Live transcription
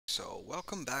So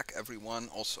welcome back everyone,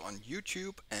 also on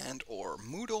YouTube and or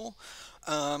Moodle.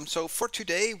 So for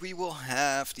today we will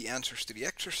have the answers to the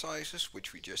exercises,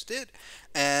 which we just did.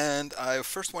 And I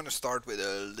first want to start with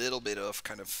a little bit of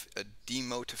kind of a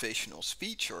demotivational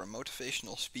speech or a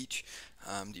motivational speech,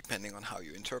 depending on how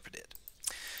you interpret it.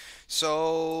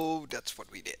 So that's what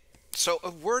we did. So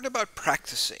a word about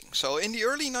practicing. So in the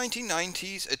early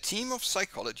 1990s, a team of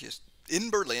psychologists in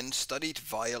Berlin studied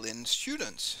violin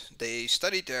students. They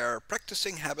studied their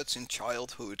practicing habits in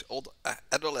childhood,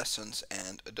 adolescence,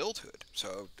 and adulthood.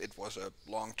 So it was a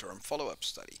long-term follow-up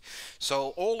study. So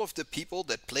all of the people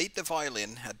that played the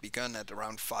violin had begun at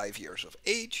around 5 years of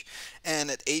age, and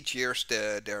at 8 years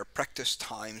their practice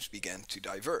times began to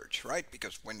diverge, right?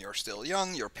 Because when you're still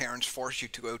young, your parents force you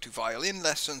to go to violin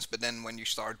lessons, but then when you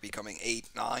start becoming 8,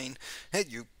 9,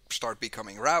 you start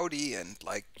becoming rowdy and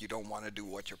like you don't want to do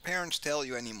what your parents tell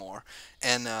you anymore.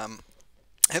 And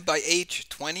by age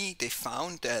 20, they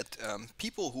found that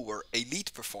people who were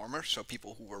elite performers, so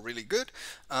people who were really good,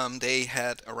 they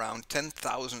had around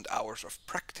 10,000 hours of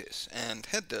practice, and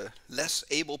had the less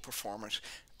able performers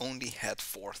only had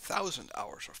 4,000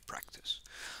 hours of practice.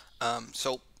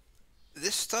 So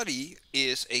this study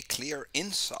is a clear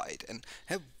insight, and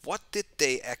what did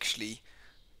they actually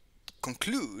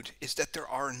conclude is that there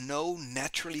are no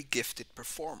naturally gifted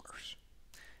performers.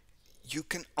 You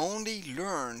can only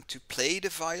learn to play the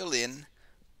violin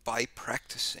by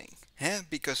practicing.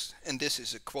 Because, and this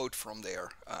is a quote from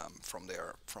their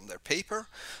paper.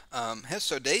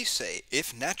 So they say,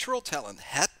 if natural talent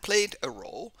had played a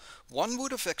role, one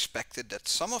would have expected that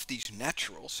some of these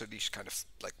naturals, so these kind of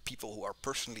like people who are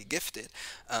personally gifted,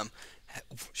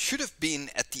 should have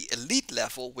been at the elite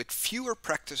level with fewer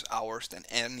practice hours than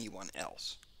anyone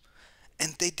else.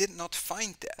 And they did not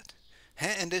find that.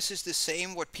 And this is the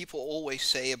same what people always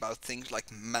say about things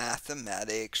like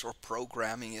mathematics or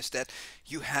programming, is that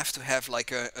you have to have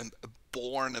like a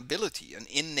born ability, an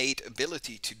innate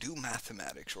ability to do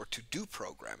mathematics or to do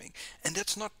programming. And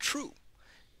that's not true.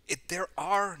 There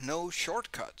are no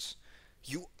shortcuts.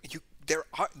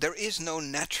 There is no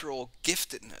natural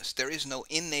giftedness. There is no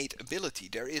innate ability.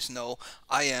 There is no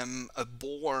I am a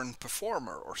born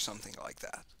performer or something like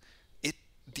that.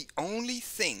 The only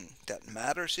thing that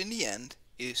matters in the end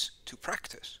is to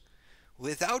practice.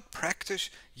 Without practice,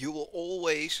 you will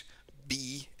always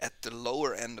be at the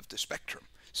lower end of the spectrum.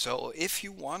 So if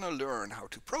you want to learn how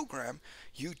to program,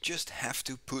 you just have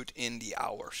to put in the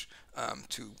hours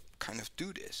to kind of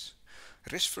do this.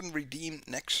 Risven redeem,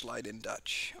 next slide in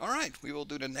Dutch. All right, we will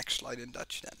do the next slide in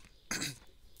Dutch then.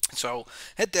 So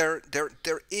there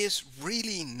is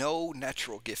really no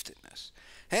natural giftedness.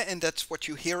 And that's what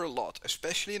you hear a lot,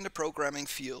 especially in the programming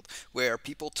field, where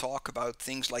people talk about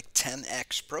things like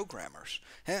 10x programmers.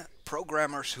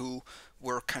 Programmers who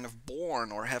were kind of born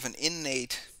or have an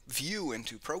innate view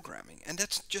into programming. And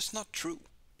that's just not true.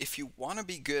 If you want to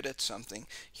be good at something,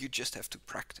 you just have to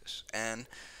practice. And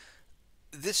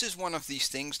this is one of these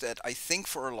things that I think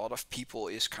for a lot of people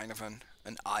is kind of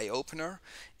an eye-opener,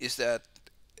 is that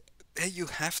you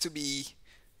have to be,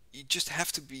 you just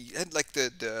have to be, like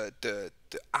the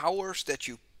hours that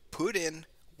you put in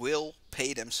will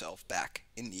pay themselves back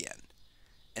in the end.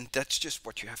 And that's just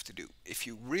what you have to do. If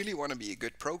you really want to be a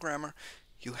good programmer,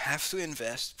 you have to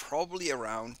invest probably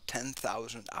around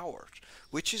 10,000 hours,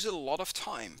 which is a lot of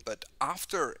time. But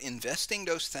after investing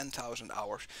those 10,000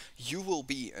 hours, you will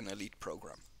be an elite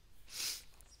programmer.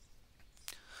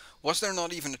 Was there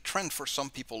not even a trend for some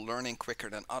people learning quicker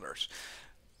than others?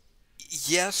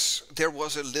 Yes, there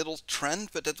was a little trend,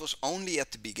 but that was only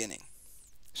at the beginning.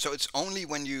 So it's only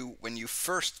when you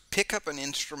first pick up an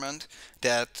instrument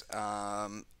that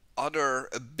other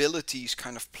abilities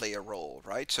kind of play a role,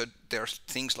 right? So there's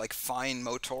things like fine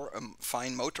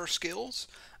motor skills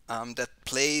that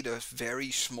played a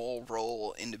very small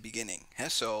role in the beginning.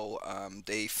 So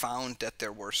they found that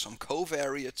there were some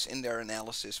covariates in their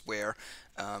analysis where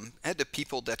the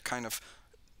people that kind of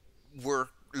were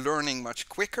learning much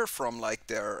quicker from like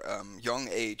their young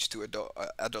age to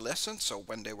adolescence, so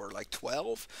when they were like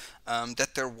 12,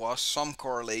 that there was some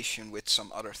correlation with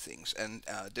some other things. And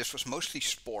this was mostly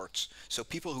sports. So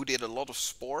people who did a lot of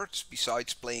sports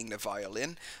besides playing the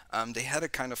violin, they had a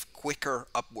kind of quicker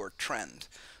upward trend.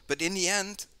 But in the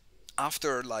end,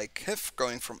 after like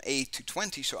going from 8 to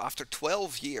 20, so after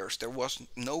 12 years, there was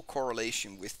no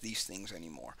correlation with these things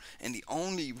anymore. And the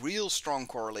only real strong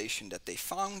correlation that they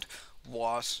found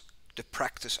was the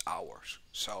practice hours.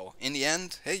 So in the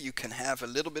end, hey, you can have a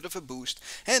little bit of a boost.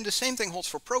 And the same thing holds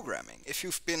for programming. If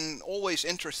you've been always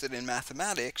interested in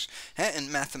mathematics,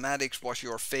 and mathematics was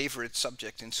your favorite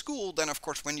subject in school, then of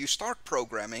course when you start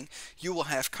programming, you will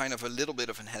have kind of a little bit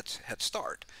of a head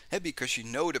start. Because you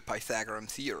know the Pythagorean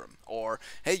theorem, or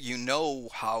hey, you know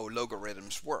how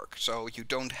logarithms work. So you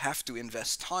don't have to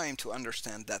invest time to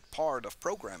understand that part of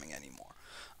programming anymore.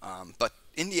 But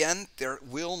in the end, there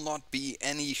will not be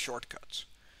any shortcuts.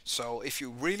 So if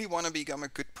you really want to become a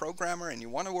good programmer and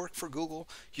you want to work for Google,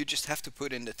 you just have to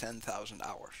put in the 10,000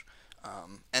 hours.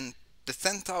 And the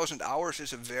 10,000 hours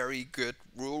is a very good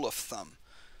rule of thumb.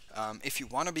 If you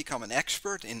want to become an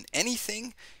expert in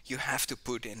anything, you have to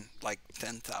put in like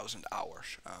 10,000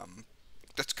 hours.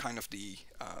 That's kind of the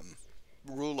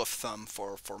rule of thumb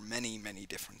for many, many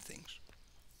different things.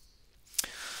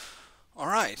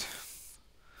 Alright.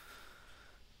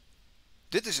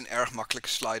 Dit is een erg makkelijke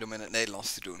slide om in het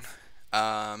Nederlands te doen.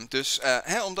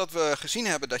 Omdat we gezien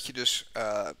hebben dat je dus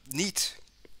niet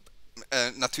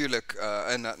natuurlijk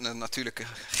een natuurlijke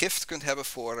gift kunt hebben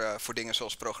voor dingen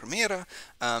zoals programmeren,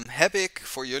 heb ik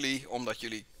voor jullie, omdat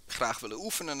jullie graag willen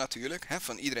oefenen natuurlijk,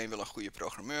 van iedereen wil een goede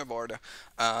programmeur worden,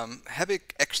 heb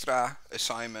ik extra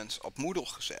assignments op Moodle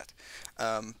gezet.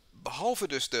 Behalve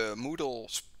dus de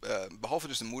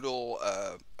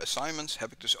Moodle assignments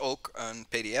heb ik dus ook een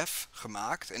PDF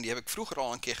gemaakt. En die heb ik vroeger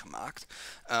al een keer gemaakt.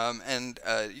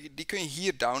 Die kun je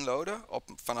hier downloaden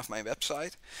vanaf mijn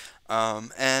website.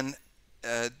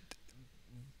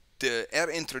 De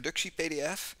R-introductie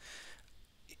PDF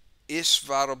is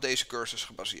waarop deze cursus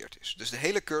gebaseerd is. Dus de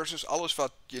hele cursus, alles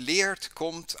wat je leert,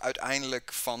 komt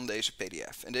uiteindelijk van deze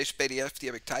PDF. En deze PDF die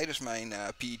heb ik tijdens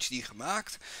mijn PhD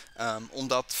gemaakt,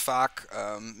 omdat vaak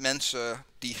mensen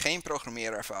die geen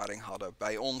programmeerervaring hadden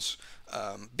bij ons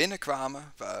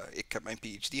binnenkwamen. Ik heb mijn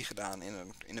PhD gedaan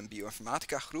in een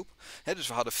bioinformatica groep. Dus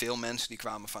we hadden veel mensen die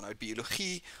kwamen vanuit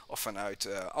biologie of vanuit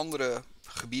andere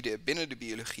gebieden binnen de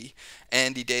biologie.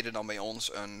 En die deden dan bij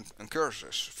ons een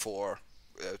cursus voor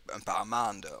een paar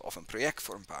maanden of een project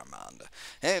voor een paar maanden.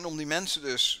 En om die mensen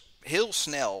dus heel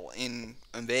snel in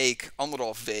een week,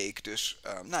 anderhalf week, dus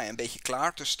een beetje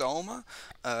klaar te stomen,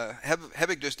 heb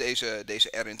ik dus deze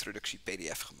R-introductie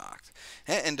PDF gemaakt.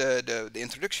 En de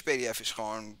introductie PDF is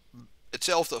gewoon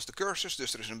hetzelfde als de cursus,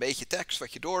 dus er is een beetje tekst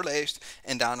wat je doorleest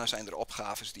en daarna zijn er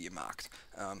opgaves die je maakt.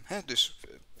 Dus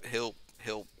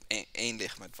heel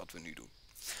enig met wat we nu doen.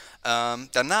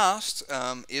 Daarnaast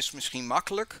is misschien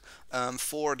makkelijk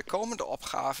voor de komende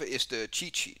opgave is de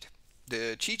cheat sheet.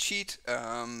 De cheat sheet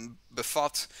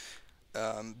bevat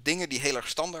dingen die heel erg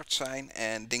standaard zijn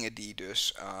en dingen die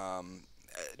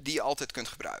die je altijd kunt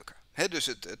gebruiken. Dus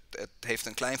het heeft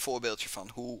een klein voorbeeldje van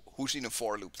hoe ziet een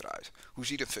for loop eruit? Hoe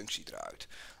ziet een functie eruit?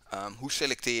 Hoe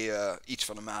selecteer je iets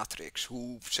van een matrix?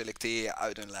 Hoe selecteer je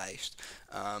uit een lijst?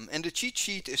 En de cheat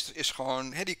sheet is gewoon,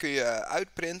 die kun je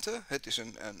uitprinten. Het is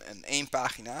een één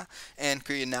pagina en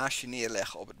kun je naast je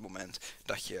neerleggen op het moment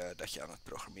dat je aan het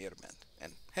programmeren bent.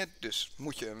 En dus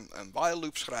moet je een while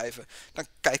loop schrijven, dan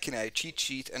kijk je naar je cheat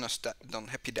sheet en dan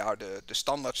heb je daar de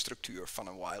standaard structuur van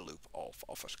een while loop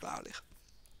alvast klaar liggen.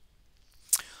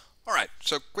 Alright,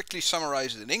 so quickly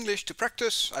summarize it in English. To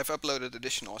practice, I've uploaded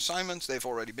additional assignments. They've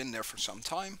already been there for some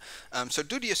time. So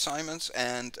do the assignments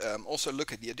and also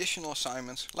look at the additional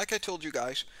assignments. Like I told you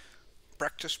guys,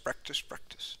 practice, practice,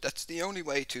 practice. That's the only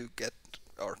way to get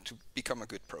or to become a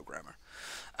good programmer.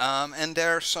 And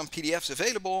there are some PDFs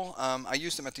available. I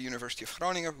used them at the University of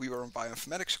Groningen. We were in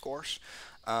bioinformatics course.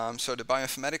 So the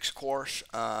bioinformatics course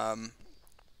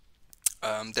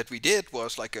that we did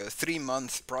was like a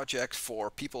 3-month project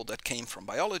for people that came from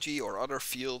biology or other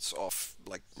fields of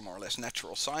like more or less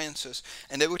natural sciences,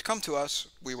 and they would come to us.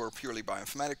 We were a purely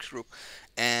bioinformatics group,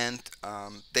 and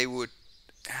they would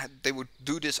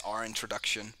do this R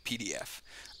introduction PDF.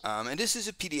 And this is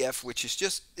a PDF which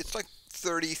is it's like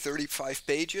 35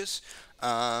 pages,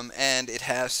 and it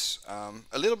has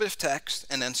a little bit of text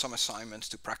and then some assignments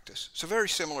to practice. So very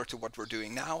similar to what we're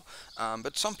doing now,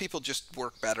 but some people just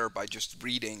work better by just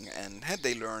reading, and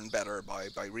they learn better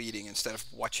by reading instead of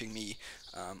watching me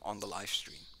on the live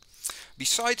stream.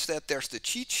 Besides that, there's the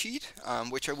cheat sheet,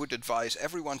 which I would advise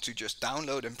everyone to just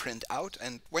download and print out.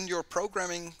 And when you're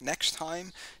programming next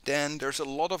time, then there's a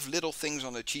lot of little things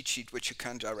on the cheat sheet which you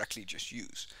can directly just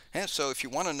use. So if you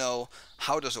want to know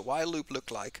how does a while loop look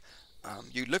like,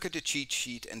 You look at the cheat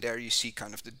sheet and there you see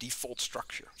kind of the default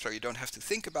structure. So you don't have to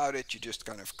think about it, you just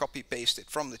kind of copy paste it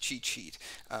from the cheat sheet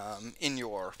in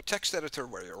your text editor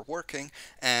where you're working,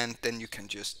 and then you can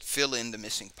just fill in the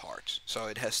missing parts. So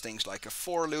it has things like a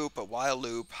for loop, a while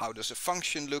loop, how does a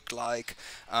function look like,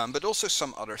 but also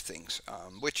some other things,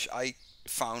 which I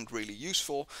found really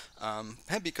useful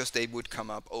because they would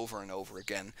come up over and over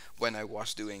again when I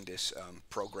was doing this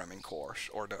programming course,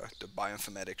 or the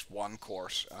Bioinformatics 1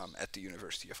 course at the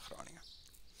University of Groningen.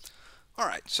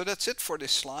 Alright, so that's it for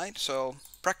this slide. So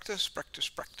practice, practice,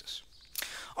 practice.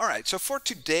 Alright, so for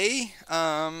today,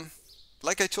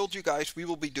 like I told you guys, we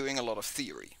will be doing a lot of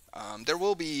theory. There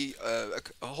will be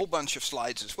a whole bunch of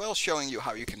slides as well showing you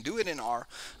how you can do it in R,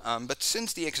 but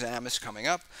since the exam is coming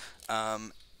up,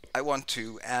 I want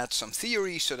to add some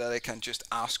theory so that I can just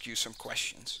ask you some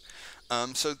questions.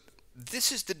 So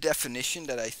this is the definition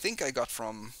that I think I got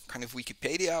from kind of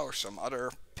Wikipedia or some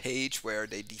other page where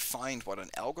they defined what an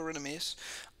algorithm is.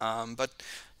 But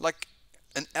like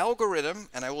an algorithm,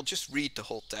 and I will just read the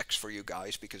whole text for you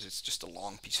guys because it's just a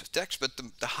long piece of text, but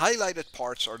the highlighted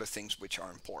parts are the things which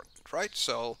are important, right?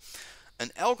 So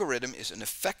an algorithm is an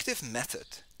effective method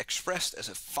expressed as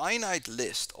a finite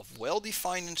list of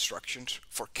well-defined instructions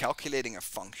for calculating a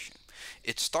function.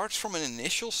 It starts from an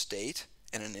initial state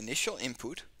and an initial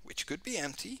input, which could be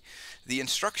empty. The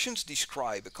instructions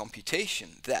describe a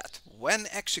computation that, when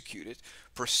executed,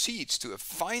 proceeds to a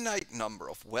finite number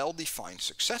of well-defined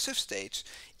successive states,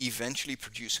 eventually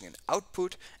producing an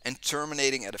output and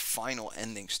terminating at a final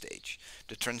ending stage.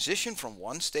 The transition from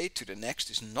one state to the next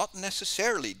is not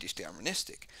necessarily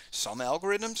deterministic. Some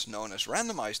algorithms, known as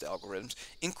randomized algorithms,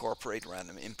 incorporate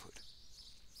random input.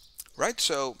 Right?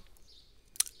 So,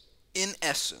 in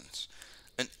essence,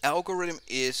 an algorithm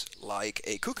is like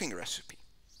a cooking recipe.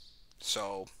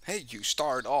 So, hey, you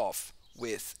start off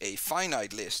with a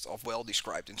finite list of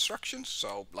well-described instructions,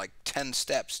 so like 10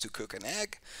 steps to cook an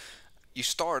egg. You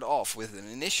start off with an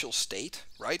initial state,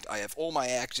 right? I have all my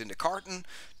eggs in the carton,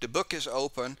 the book is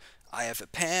open, I have a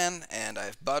pan and I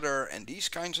have butter and these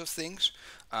kinds of things.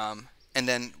 And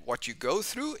then what you go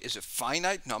through is a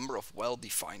finite number of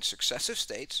well-defined successive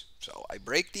states. So I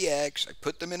break the eggs, I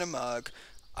put them in a mug,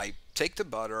 I take the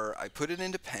butter, I put it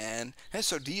in the pan, and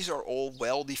so these are all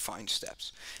well-defined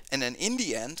steps. And then in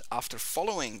the end, after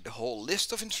following the whole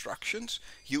list of instructions,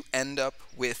 you end up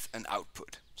with an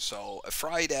output. So a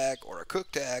fried egg or a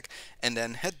cooked egg, and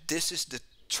then this is the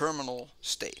terminal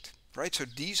state, right? So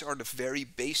these are the very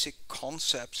basic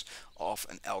concepts of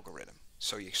an algorithm.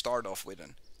 So you start off with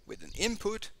an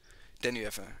input, then you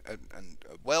have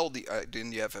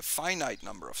then you have a finite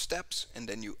number of steps, and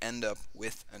then you end up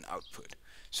with an output.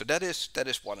 So that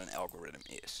is what an algorithm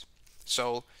is.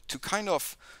 So to kind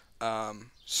of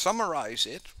summarize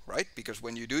it, right? Because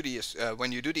when you do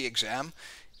the exam,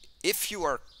 if you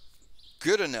are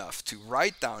good enough to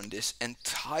write down this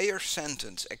entire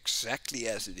sentence exactly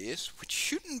as it is, which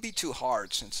shouldn't be too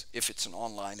hard, since if it's an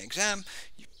online exam,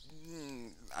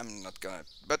 I'm not gonna.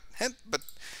 But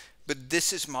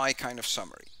this is my kind of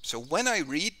summary. So when I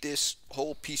read this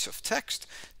whole piece of text,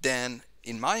 then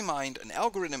in my mind, an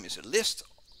algorithm is a list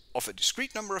of a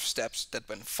discrete number of steps that,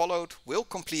 when followed, will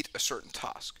complete a certain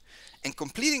task. And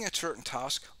completing a certain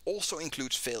task also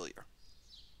includes failure.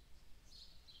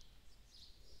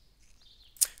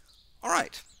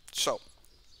 Alright, so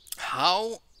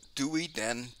how do we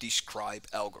then describe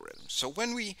algorithms? So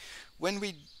when we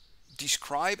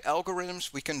describe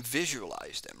algorithms, we can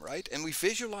visualize them, right? And we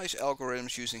visualize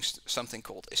algorithms using something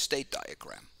called a state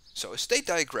diagram. So a state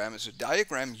diagram is a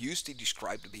diagram used to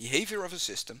describe the behavior of a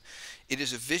system. It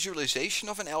is a visualization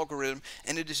of an algorithm,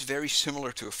 and it is very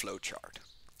similar to a flowchart.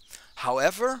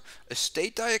 However, a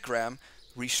state diagram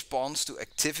responds to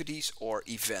activities or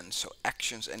events, so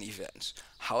actions and events.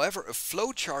 However, a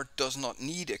flowchart does not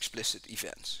need explicit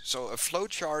events. So a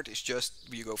flowchart is just,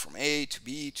 you go from A to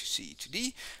B to C to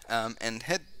D, and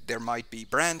there might be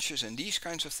branches and these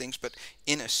kinds of things, but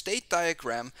in a state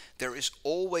diagram there is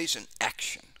always an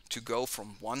action to go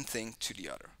from one thing to the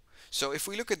other. So if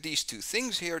we look at these two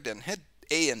things here, then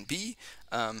A and B,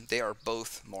 they are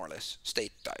both more or less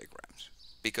state diagrams.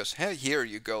 Because here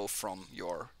you go from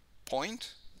your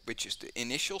point, which is the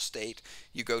initial state,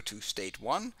 you go to state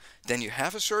 1, then you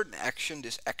have a certain action,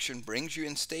 this action brings you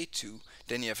in state 2,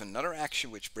 then you have another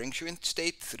action which brings you in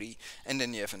state 3, and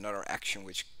then you have another action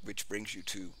which brings you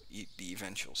to the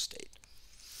eventual state.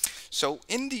 So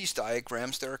in these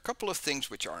diagrams there are a couple of things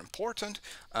which are important.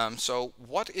 So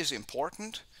what is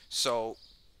important? So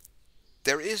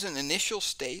there is an initial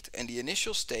state, and the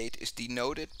initial state is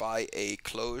denoted by a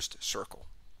closed circle.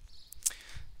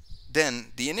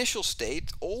 then the initial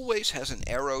state always has an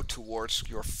arrow towards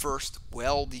your first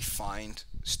well-defined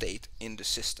state in the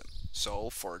system. So,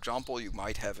 for example, you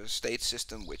might have a state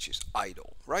system which is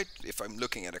idle, right? If I'm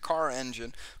looking at a car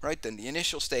engine, right, then the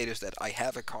initial state is that I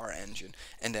have a car engine,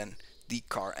 and then the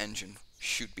car engine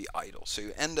should be idle. So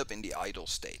you end up in the idle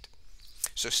state.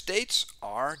 So states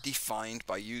are defined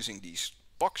by using these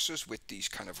boxes with these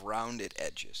kind of rounded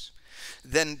edges.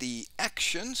 Then the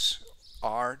actions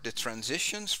are the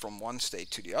transitions from one state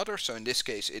to the other. So in this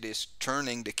case it is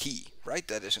turning the key, right?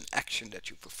 That is an action that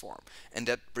you perform, and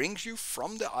that brings you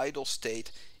from the idle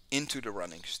state into the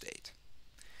running state.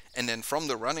 And then from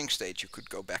the running state you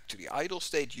could go back to the idle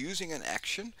state using an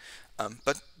action,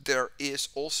 but there is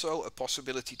also a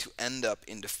possibility to end up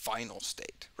in the final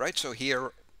state, right? So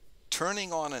here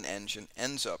turning on an engine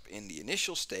ends up in the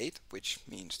initial state, which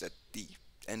means that the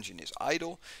engine is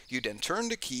idle. You then turn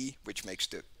the key, which makes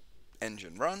the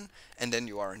engine run, and then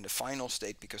you are in the final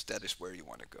state because that is where you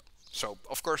want to go. So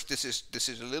of course this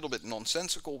is a little bit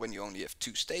nonsensical when you only have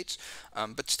two states,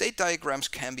 but state diagrams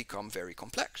can become very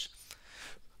complex.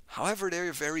 However,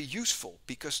 they're very useful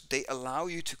because they allow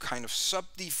you to kind of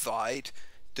subdivide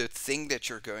the thing that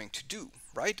you're going to do,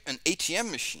 right? An ATM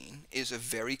machine is a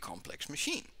very complex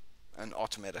machine, an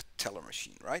automated teller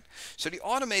machine, right? So the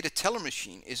automated teller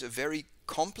machine is a very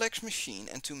complex machine,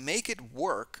 and to make it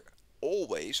work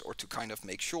always, or to kind of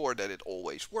make sure that it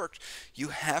always works, you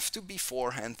have to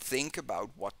beforehand think about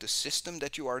what the system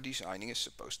that you are designing is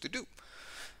supposed to do.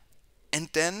 And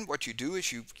then what you do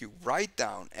is you write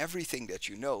down everything that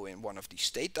you know in one of these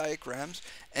state diagrams,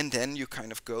 and then you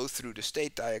kind of go through the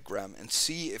state diagram and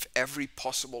see if every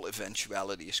possible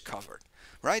eventuality is covered.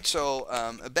 Right, so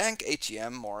a bank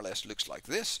ATM more or less looks like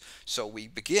this. So we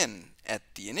begin at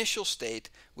the initial state,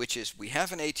 which is we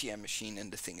have an ATM machine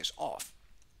and the thing is off.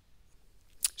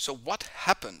 So what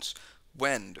happens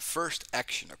when the first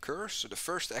action occurs? So the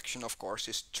first action, of course,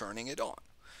 is turning it on.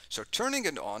 So turning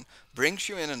it on brings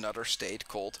you in another state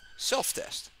called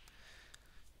self-test.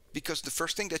 Because the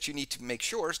first thing that you need to make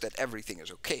sure is that everything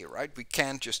is okay, right? We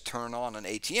can't just turn on an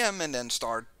ATM and then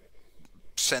start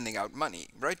sending out money,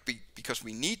 right? Because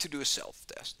we need to do a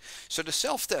self-test. So the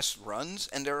self-test runs,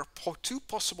 and there are two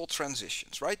possible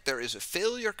transitions, right? There is a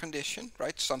failure condition,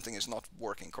 right? Something is not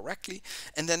working correctly,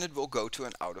 and then it will go to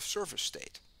an out-of-service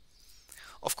state.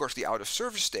 Of course, the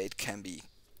out-of-service state can be,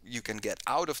 you can get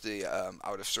out of the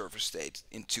out-of-service state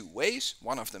in two ways.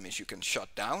 One of them is you can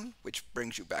shut down, which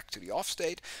brings you back to the off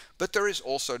state, but there is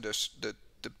also the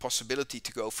possibility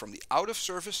to go from the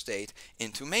out-of-service state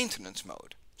into maintenance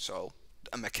mode. So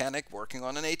a mechanic working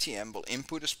on an ATM will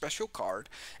input a special card,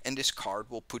 and this card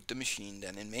will put the machine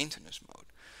then in maintenance mode.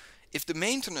 If the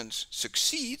maintenance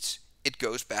succeeds, it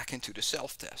goes back into the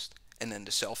self-test, and then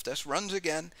the self-test runs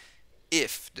again.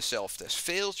 If the self-test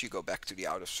fails, you go back to the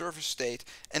out-of-service state,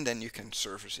 and then you can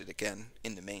service it again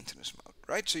in the maintenance mode,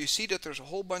 right? So you see that there's a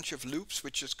whole bunch of loops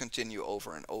which just continue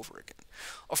over and over again.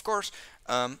 Of course,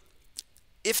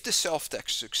 if the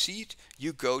self-test succeeds,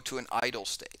 you go to an idle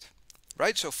state.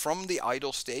 Right, so from the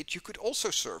idle state you could also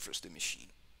service the machine.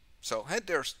 So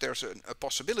there's a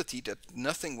possibility that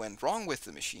nothing went wrong with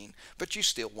the machine, but you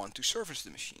still want to service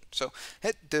the machine. So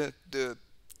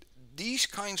these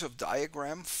kinds of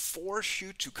diagrams force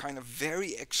you to kind of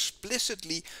very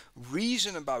explicitly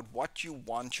reason about what you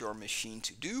want your machine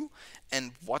to do,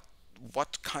 and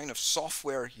what kind of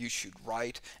software you should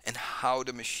write, and how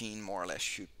the machine more or less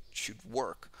should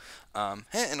work.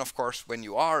 And of course, when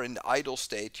you are in the idle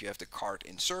state, you have the card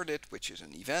inserted, which is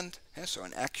an event, so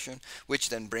an action, which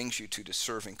then brings you to the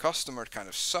serving customer kind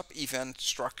of sub-event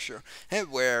structure,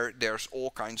 where there's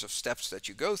all kinds of steps that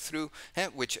you go through,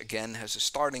 which again has a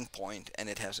starting point and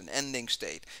it has an ending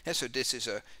state. So this is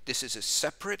a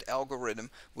separate algorithm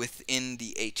within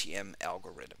the ATM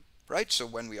algorithm, right? So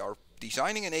when we are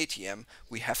designing an ATM,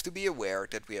 we have to be aware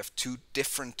that we have two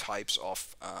different types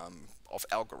of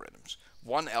algorithms.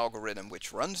 One algorithm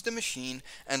which runs the machine,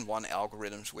 and one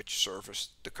algorithm which serves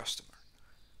the customer.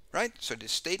 Right? So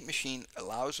this state machine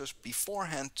allows us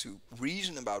beforehand to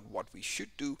reason about what we should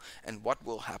do and what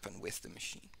will happen with the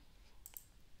machine.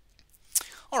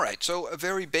 Alright, so a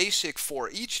very basic for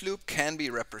each loop can be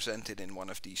represented in one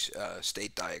of these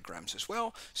state diagrams as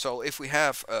well. So if we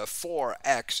have for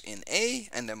x in A,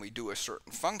 and then we do a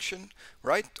certain function,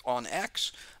 right, on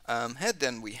x,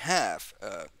 then we have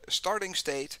a starting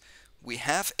state, we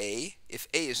have A. If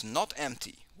A is not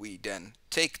empty, we then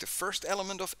take the first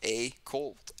element of A,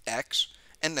 called x,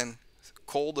 and then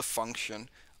call the function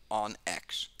on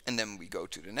x. And then we go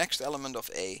to the next element of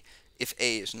A. If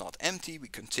A is not empty, we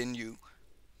continue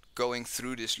going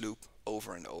through this loop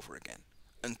over and over again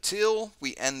until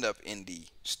we end up in the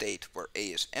state where A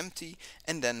is empty,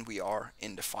 and then we are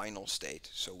in the final state,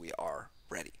 so we are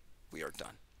ready, we are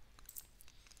done.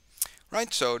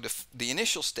 Right, so the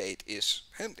initial state is,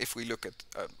 if we look at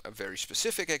a very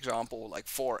specific example, like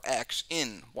for x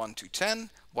in 1 to 10,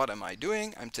 what am I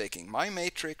doing? I'm taking my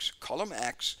matrix, column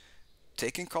x,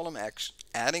 taking column x,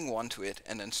 adding 1 to it,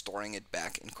 and then storing it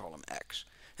back in column x.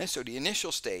 And so the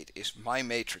initial state is my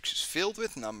matrix is filled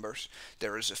with numbers.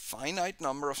 There is a finite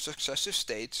number of successive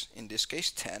states, in this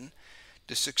case 10.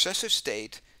 The successive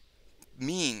state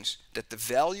means that the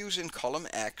values in column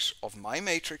x of my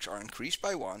matrix are increased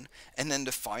by 1, and then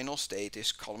the final state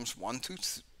is columns 1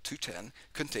 to 10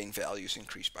 contain values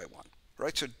increased by 1.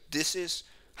 Right? So this is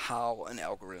how an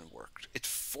algorithm works. It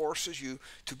forces you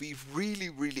to be really,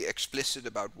 really explicit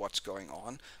about what's going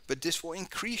on, but this will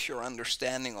increase your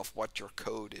understanding of what your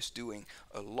code is doing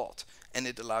a lot, and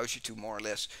it allows you to more or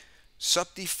less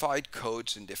subdivide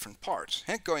codes in different parts.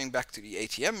 And going back to the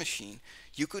ATM machine,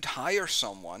 you could hire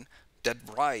someone that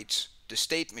writes the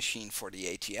state machine for the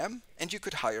ATM, and you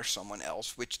could hire someone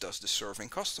else which does the serving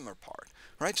customer part.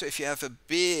 Right? So if you have a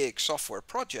big software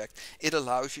project, it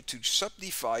allows you to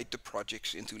subdivide the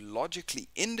projects into logically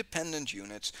independent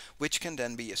units, which can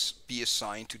then be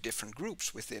assigned to different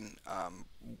groups within,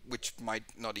 which might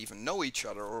not even know each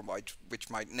other, or which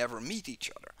might never meet each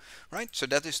other. Right? So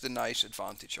that is the nice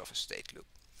advantage of a state loop.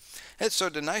 And so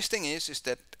the nice thing is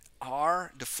that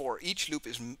the for each loop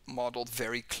is modeled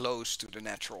very close to the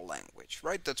natural language,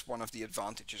 right? That's one of the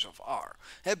advantages of R,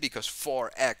 because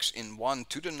for x in 1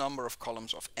 to the number of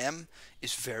columns of m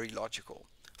is very logical.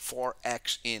 For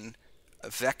x in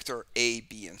a vector a,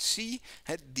 b, and c,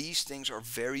 these things are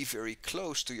very, very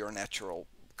close to your natural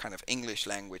kind of English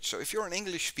language. So if you're an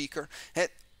English speaker,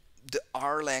 the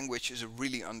R language is a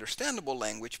really understandable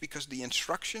language because the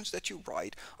instructions that you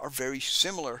write are very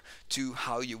similar to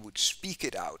how you would speak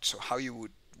it out, so how you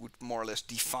would more or less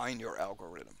define your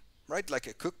algorithm. Right? Like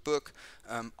a cookbook,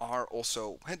 R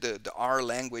also, the R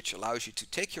language allows you to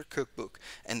take your cookbook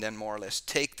and then more or less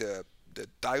take the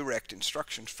direct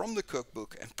instructions from the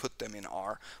cookbook and put them in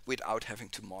R without having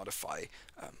to modify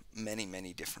many,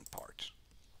 many different parts.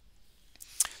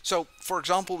 So, for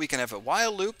example, we can have a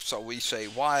while loop. So we say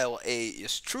while A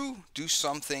is true, do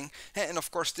something. And of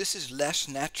course, this is less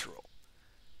natural,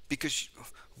 because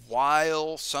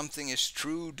while something is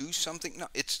true, do something. No,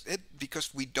 it's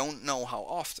because we don't know how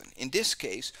often. In this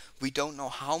case, we don't know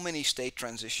how many state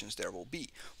transitions there will be.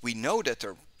 We know that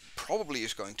there probably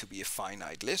is going to be a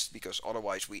finite list, because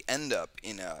otherwise we end up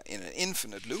in an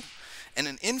infinite loop. And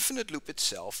an infinite loop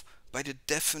itself, by the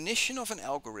definition of an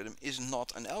algorithm, is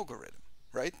not an algorithm.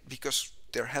 Right? Because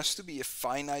there has to be a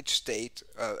finite state,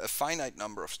 a finite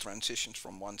number of transitions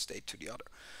from one state to the other.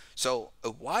 So a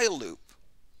while loop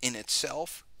in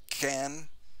itself can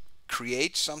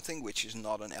create something which is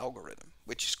not an algorithm,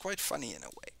 which is quite funny in a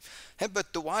way.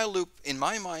 But the while loop, in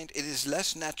my mind, it is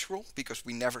less natural, because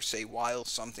we never say while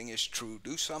something is true,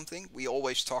 do something. We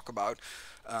always talk about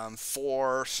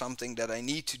for something that I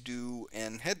need to do,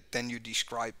 and then you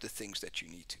describe the things that you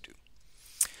need to do.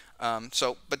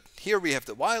 But here we have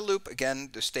the while loop. Again,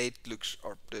 the state looks,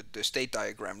 or the state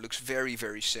diagram looks very,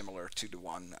 very similar to the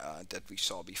one that we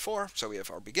saw before. So we have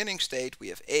our beginning state. We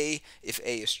have A. If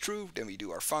A is true, then we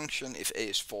do our function. If A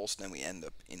is false, then we end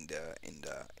up in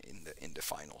the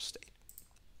final state.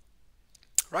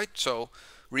 Right. So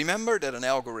remember that an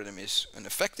algorithm is an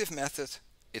effective method.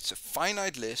 It's a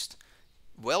finite list,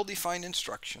 well-defined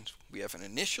instructions. We have an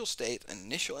initial state, an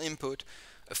initial input,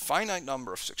 a finite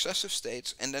number of successive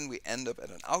states, and then we end up at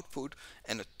an output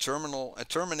and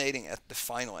terminating at the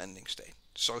final ending state.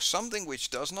 So something which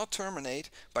does not terminate,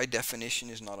 by definition,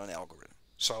 is not an algorithm.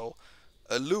 So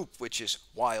a loop which is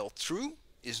while true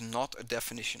is not a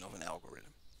definition of an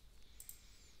algorithm.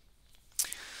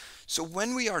 So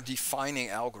when we are defining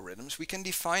algorithms, we can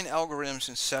define algorithms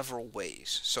in several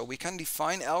ways. So we can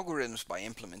define algorithms by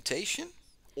implementation,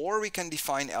 or we can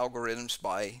define algorithms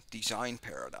by design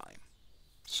paradigm.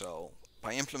 So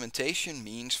by implementation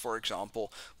means, for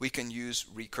example, we can use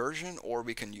recursion or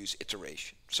we can use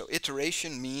iteration. So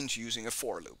iteration means using a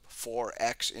for loop, for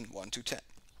x in 1 to 10.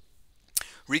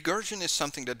 Recursion is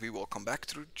something that we will come back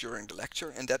to during the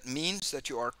lecture, and that means that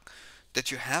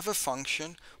you have a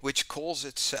function which calls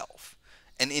itself.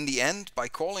 And in the end, by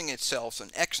calling itself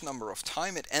an x number of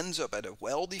time, it ends up at a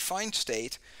well-defined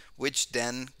state, which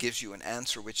then gives you an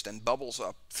answer which then bubbles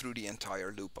up through the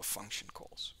entire loop of function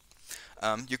calls.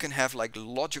 You can have like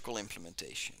logical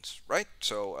implementations, right?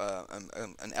 So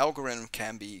an algorithm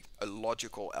can be a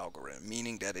logical algorithm,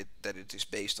 meaning that it is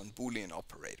based on Boolean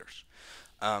operators.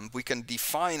 We can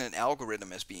define an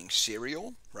algorithm as being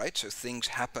serial, right? So things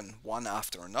happen one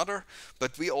after another,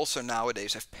 but we also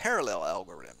nowadays have parallel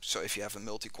algorithms. So if you have a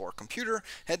multi-core computer,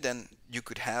 then you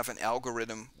could have an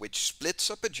algorithm which splits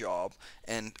up a job,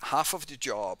 and half of the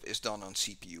job is done on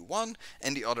CPU 1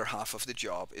 and the other half of the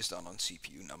job is done on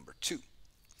CPU number 2.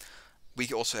 We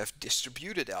also have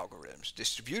distributed algorithms.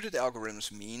 Distributed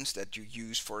algorithms means that you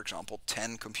use, for example,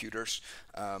 10 computers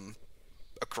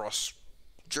across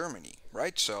Germany,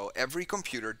 right? So every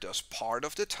computer does part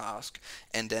of the task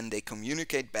and then they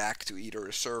communicate back to either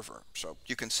a server. So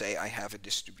you can say I have a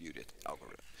distributed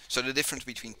algorithm. So the difference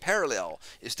between parallel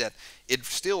is that it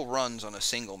still runs on a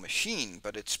single machine,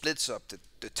 but it splits up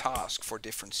the task for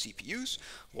different CPUs,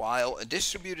 while a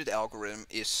distributed algorithm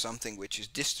is something which is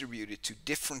distributed to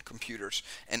different computers,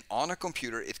 and on a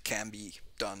computer it can be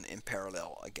done in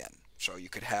parallel again. So you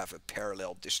could have a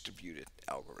parallel distributed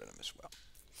algorithm as well.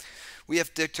 We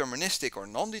have deterministic or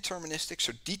non-deterministic.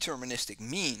 So deterministic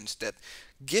means that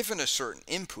given a certain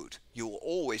input, you will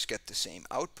always get the same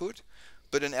output.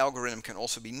 But an algorithm can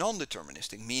also be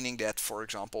non-deterministic, meaning that, for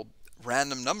example,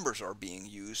 random numbers are being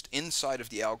used inside of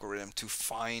the algorithm to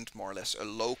find more or less a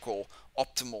local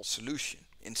optimal solution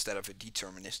instead of a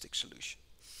deterministic solution.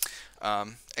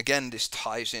 Again, this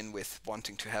ties in with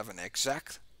wanting to have an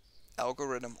exact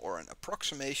algorithm or an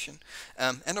approximation,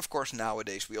 and of course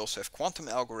nowadays we also have quantum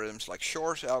algorithms like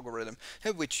Shor's algorithm,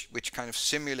 which kind of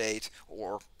simulate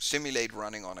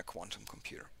running on a quantum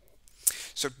computer.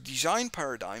 So design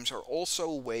paradigms are also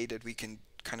a way that we can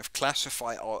kind of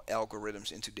classify our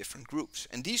algorithms into different groups,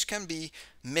 and these can be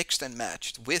mixed and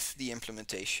matched with the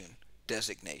implementation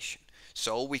designation.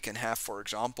 So we can have, for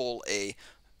example, a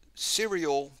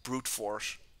serial brute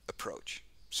force approach.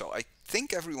 So I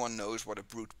think everyone knows what a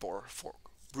brute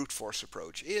force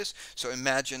approach is. So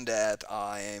imagine that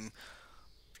I'm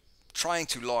trying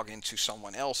to log into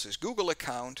someone else's Google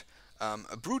account.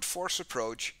 A brute force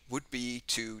approach would be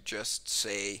to just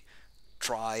say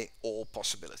try all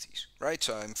possibilities, right?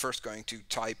 So I'm first going to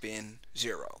type in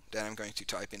 0, then I'm going to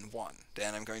type in 1,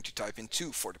 then I'm going to type in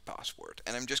 2 for the password,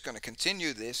 and I'm just going to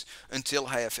continue this until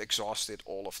I have exhausted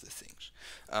all of the things.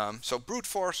 So brute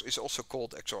force is also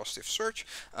called exhaustive search,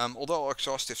 although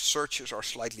exhaustive searches are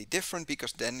slightly different,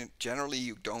 because then generally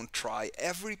you don't try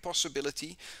every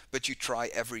possibility, but you try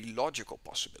every logical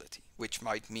possibility, which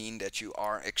might mean that you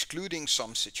are excluding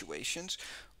some situations.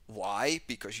 Why?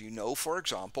 Because you know, for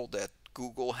example, that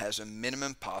Google has a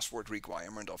minimum password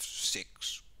requirement of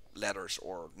 6 letters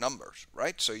or numbers,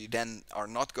 right? So you then are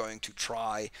not going to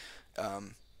try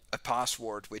a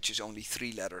password which is only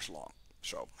 3 letters long.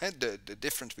 So the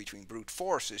difference between brute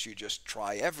force is you just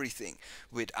try everything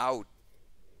without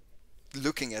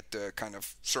looking at the kind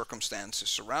of circumstances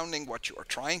surrounding what you are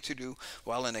trying to do,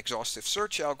 while an exhaustive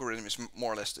search algorithm is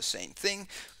more or less the same thing,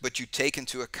 but you take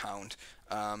into account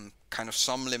kind of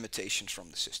some limitations from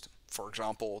the system. For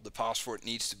example, the password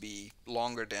needs to be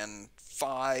longer than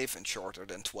 5 and shorter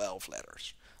than 12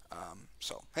 letters.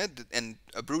 And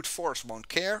a brute force won't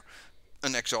care.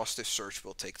 An exhaustive search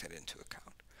will take that into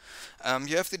account.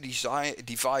 You have the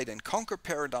divide and conquer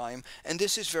paradigm, and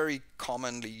this is very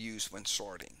commonly used when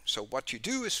sorting. So what you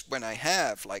do is, when I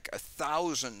have like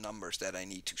 1,000 numbers that I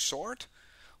need to sort,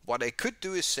 what I could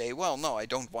do is say, well, no, I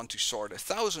don't want to sort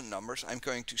 1,000 numbers. I'm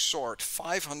going to sort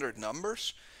 500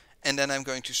 numbers, and then I'm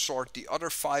going to sort the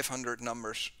other 500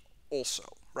 numbers also,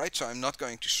 right? So I'm not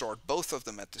going to sort both of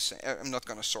them at the same. I'm not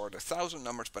going to sort 1,000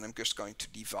 numbers, but I'm just going to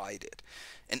divide it.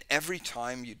 And every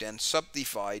time you then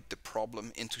subdivide the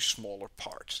problem into smaller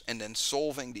parts, and then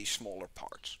solving these smaller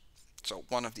parts. So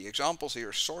one of the examples here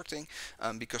is sorting,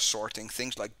 because sorting,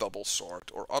 things like bubble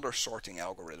sort or other sorting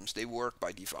algorithms, they work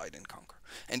by divide and conquer.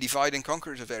 And divide and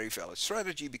conquer is a very valid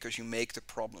strategy because you make the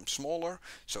problem smaller.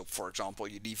 So for example,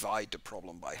 you divide the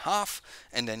problem by half,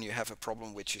 and then you have a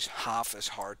problem which is half as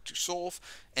hard to solve,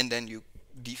 and then you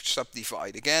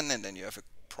subdivide again, and then you have a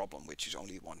problem which is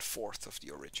only 1/4 of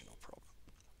the original problem.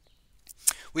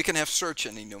 We can have search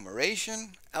and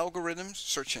enumeration algorithms.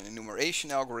 Search and enumeration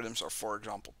algorithms are, for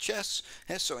example, chess.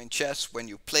 So in chess, when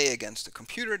you play against a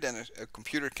computer, then a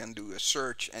computer can do a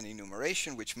search and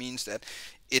enumeration, which means that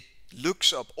it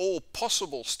looks up all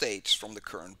possible states from the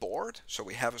current board. So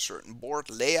we have a certain board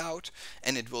layout,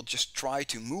 and it will just try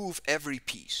to move every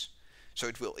piece. So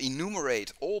it will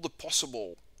enumerate all the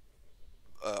possible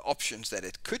options that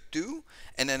it could do,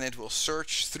 and then it will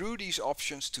search through these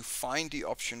options to find the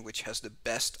option which has the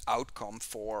best outcome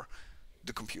for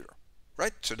the computer,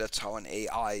 right? So that's how an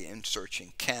AI in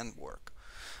searching can work.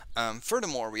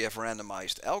 Furthermore, we have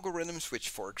randomized algorithms, which,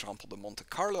 for example, the Monte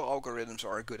Carlo algorithms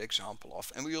are a good example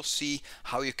of. And we will see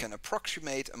how you can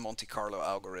approximate a Monte Carlo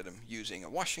algorithm using a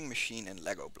washing machine and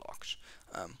Lego blocks,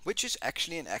 which is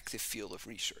actually an active field of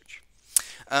research.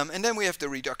 And then we have the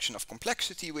reduction of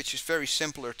complexity, which is very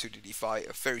similar to the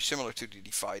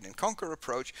divide and conquer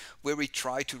approach, where we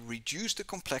try to reduce the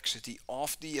complexity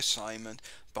of the assignment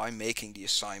by making the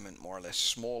assignment more or less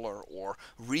smaller or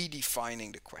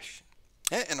redefining the question.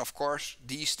 And of course,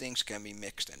 these things can be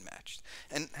mixed and matched.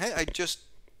 And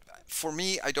for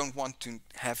me, I don't want to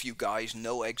have you guys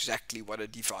know exactly what a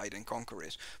divide and conquer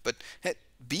is, but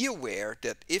be aware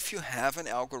that if you have an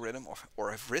algorithm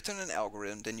or have written an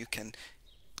algorithm, then you can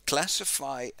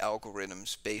classify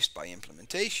algorithms based by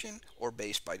implementation or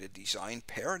based by the design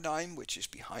paradigm which is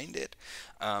behind it,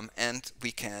 and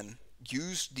we can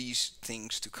use these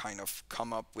things to kind of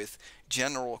come up with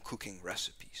general cooking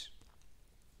recipes.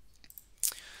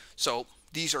 So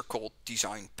these are called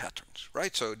design patterns,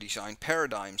 right? So design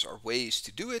paradigms are ways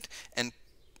to do it, and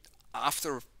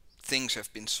after things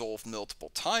have been solved multiple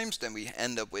times, then we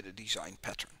end up with a design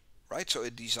pattern, right? So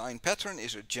a design pattern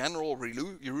is a general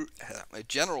reusable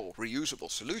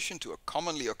solution to a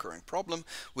commonly occurring problem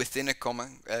within a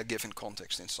given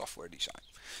context in software design.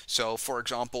 So for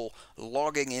example,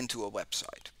 logging into a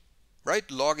website, right?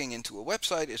 Logging into a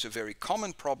website is a very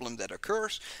common problem that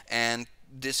occurs, and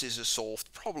this is a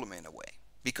solved problem in a way,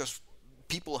 because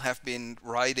people have been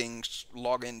writing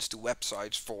logins to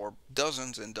websites for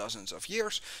dozens and dozens of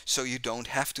years, so you don't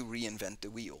have to reinvent the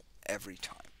wheel every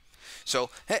time. So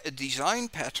a design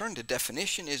pattern, the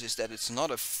definition is that it's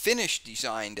not a finished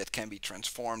design that can be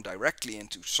transformed directly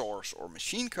into source or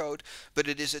machine code, but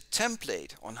it is a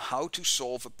template on how to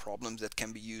solve a problem that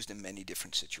can be used in many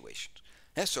different situations.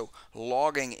 So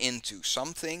logging into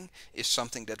something is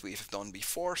something that we've done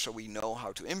before, so we know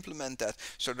how to implement that.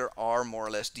 So there are more or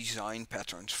less design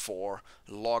patterns for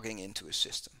logging into a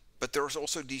system. But there's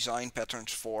also design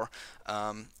patterns for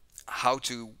how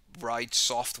to write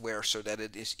software so that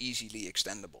it is easily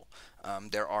extendable.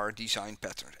 There are design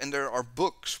patterns, and there are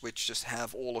books which just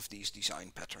have all of these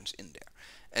design patterns in there.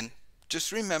 And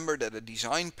just remember that a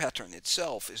design pattern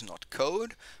itself is not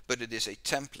code, but it is a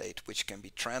template which can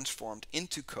be transformed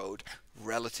into code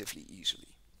relatively easily.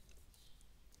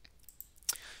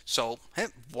 So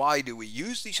why do we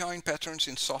use design patterns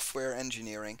in software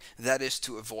engineering? That is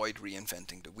to avoid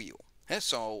reinventing the wheel.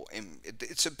 So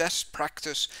it's a best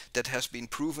practice that has been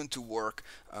proven to work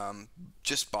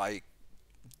just by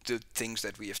the things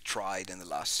that we have tried in the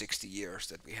last 60 years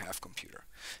that we have computer.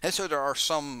 And so there are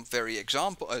some very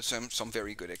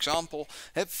good example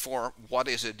for what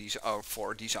is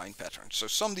for design patterns. So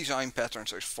some design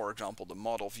patterns are, for example, the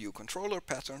model view controller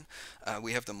pattern.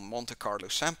 We have the Monte Carlo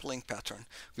sampling pattern.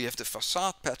 We have the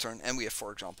facade pattern, and we have,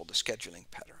 for example, the scheduling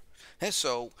pattern. And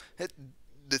so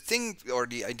the thing or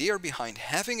the idea behind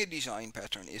having a design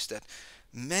pattern is that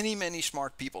many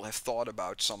smart people have thought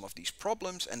about some of these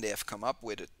problems, and they have come up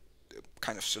with a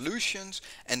kind of solutions,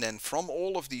 and then from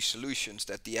all of these solutions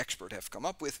that the expert have come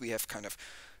up with, we have kind of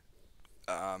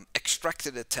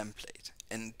extracted a template.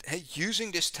 And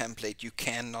using this template, you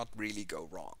cannot really go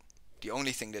wrong. The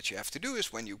only thing that you have to do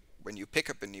is when you pick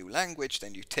up a new language,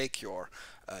 then you take your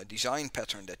design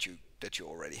pattern that you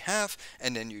already have,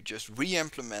 and then you just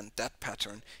re-implement that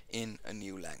pattern in a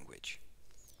new language.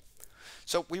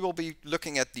 So we will be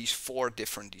looking at these 4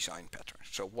 different design patterns.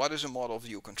 So what is a model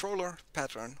view controller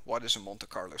pattern? What is a Monte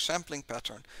Carlo sampling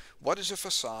pattern? What is a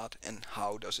facade? And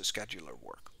how does a scheduler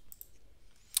work?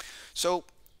 So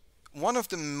one of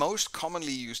the most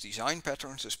commonly used design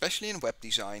patterns, especially in web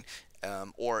design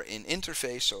or in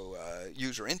interface, so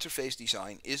user interface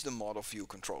design, is the model view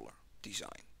controller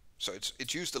design. So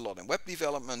it's used a lot in web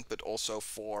development, but also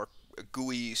for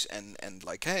GUIs and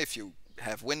like, hey, if you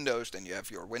have Windows, then you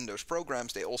have your Windows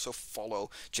programs. They also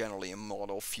follow generally a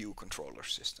model view controller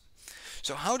system.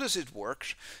 So how does it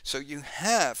work? So you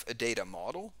have a data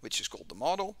model, which is called the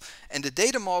model, and the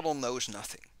data model knows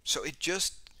nothing. So it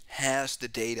just has the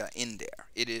data in there.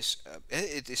 It is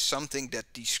something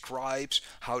that describes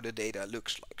how the data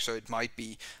looks like. So it might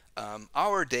be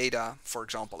our data, for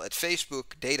example, at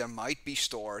Facebook, data might be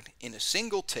stored in a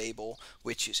single table,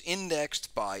 which is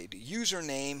indexed by the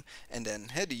username, and then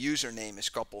the username is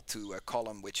coupled to a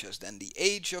column which has then the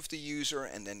age of the user,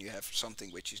 and then you have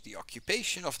something which is the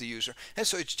occupation of the user. And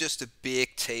so it's just a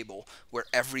big table where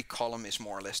every column is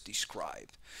more or less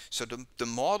described. So the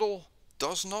model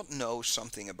does not know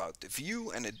something about the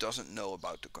view, and it doesn't know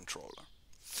about the controller.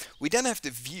 We then have the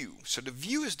view. So the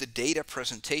view is the data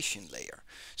presentation layer.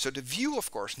 So the view,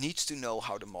 of course, needs to know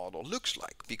how the model looks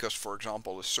like, because, for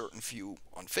example, a certain view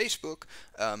on Facebook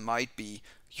might be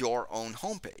your own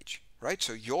homepage, right?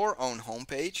 So your own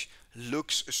homepage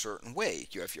looks a certain way.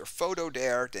 You have your photo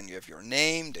there, then you have your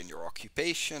name, then your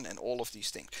occupation, and all of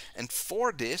these things. And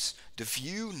for this, the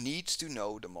view needs to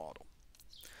know the model.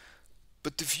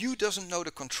 But the view doesn't know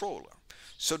the controller.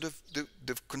 So the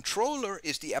controller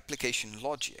is the application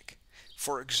logic.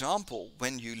 For example,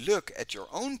 when you look at your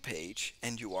own page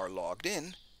and you are logged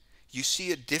in, you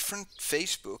see a different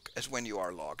Facebook as when you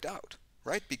are logged out,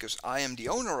 right? Because I am the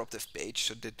owner of this page,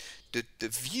 so the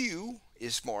view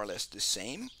is more or less the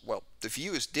same. Well, the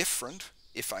view is different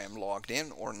if I am logged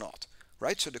in or not,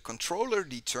 right? So the controller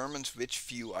determines which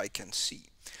view I can see.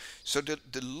 So the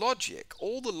logic,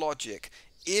 all the logic,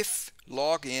 if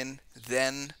log in,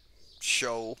 then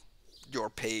show your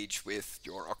page with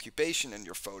your occupation and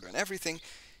your photo and everything.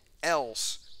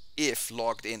 Else, if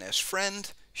logged in as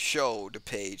friend, show the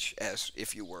page as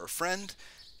if you were a friend.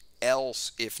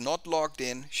 Else, if not logged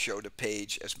in, show the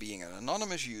page as being an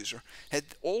anonymous user. And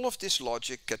all of this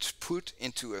logic gets put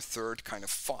into a third kind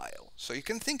of file. So you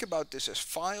can think about this as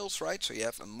files, right? So you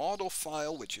have a model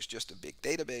file, which is just a big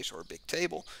database or a big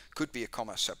table. Could be a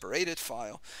comma separated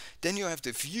file. Then you have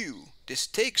the view. This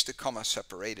takes the comma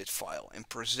separated file and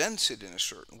presents it in a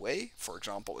certain way. For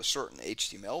example, a certain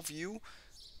HTML view,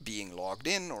 being logged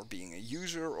in or being a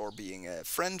user or being a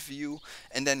friend view.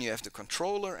 And then you have the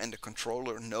controller, and the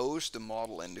controller knows the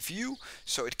model and the view,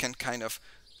 so it can kind of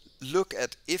look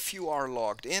at, if you are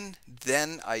logged in,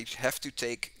 then I have to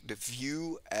take the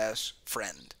view as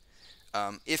friend.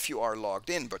 If you are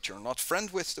logged in but you're not friend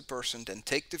with the person, then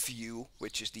take the view,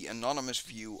 which is the anonymous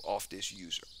view of this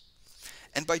user.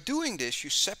 And by doing this, you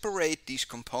separate these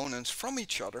components from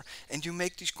each other, and you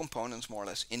make these components more or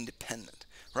less independent,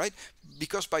 right?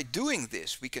 Because by doing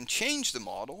this, we can change the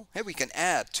model, we can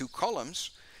add 2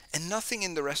 columns, and nothing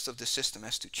in the rest of the system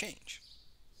has to change.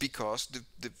 Because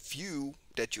the view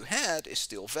that you had is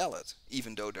still valid,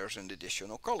 even though there's an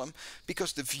additional column,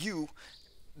 because the view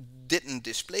didn't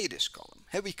display this column.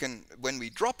 We can, when we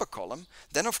drop a column,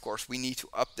 then of course we need to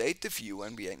update the view,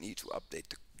 and we need to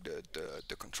update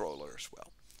the controller as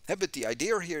well. But the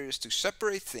idea here is to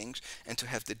separate things and to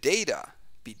have the data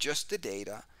be just the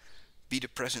data, be the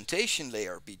presentation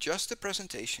layer be just the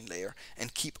presentation layer,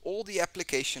 and keep all the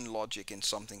application logic in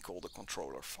something called a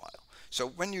controller file. So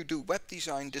when you do web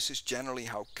design, this is generally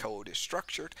how code is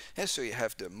structured. And so you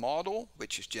have the model,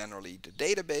 which is generally the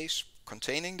database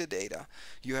containing the data.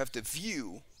 You have the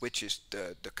view, which is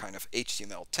the kind of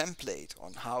HTML template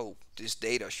on how this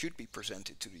data should be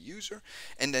presented to the user.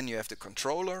 And then you have the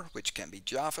controller, which can be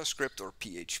JavaScript or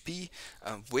PHP,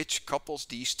 which couples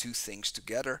these 2 things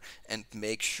together and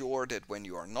makes sure that when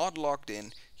you are not logged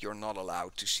in, you're not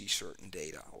allowed to see certain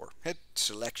data, or it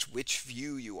selects which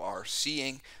view you are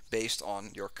seeing based on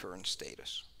your current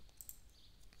status.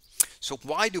 So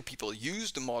why do people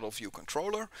use the model view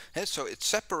controller? So it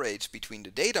separates between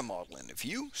the data model and the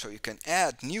view, so you can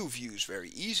add new views very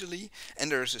easily,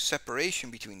 and there is a separation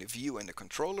between the view and the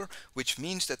controller, which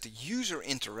means that the user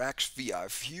interacts via a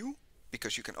view,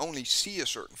 because you can only see a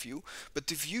certain view, but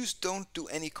the views don't do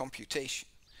any computation.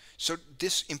 So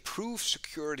this improves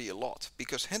security a lot,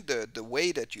 because the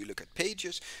way that you look at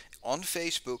pages on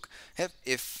Facebook,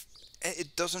 if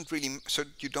it doesn't really, so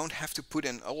you don't have to put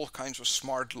in all kinds of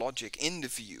smart logic in the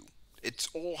view. It's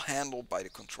all handled by the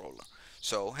controller.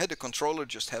 So the controller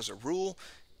just has a rule: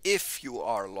 if you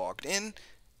are logged in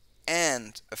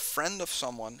and a friend of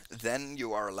someone, then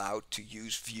you are allowed to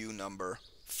use view number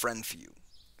friend view.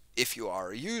 If you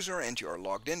are a user and you are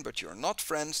logged in but you're not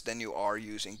friends, then you are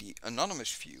using the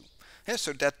anonymous view.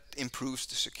 So that improves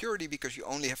the security, because you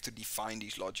only have to define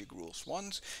these logic rules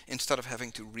once instead of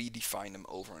having to redefine them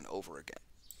over and over again.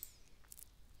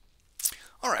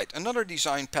 Alright, another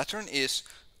design pattern is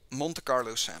Monte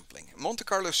Carlo sampling. Monte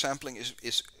Carlo sampling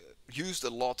is used a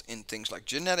lot in things like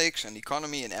genetics and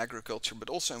economy and agriculture, but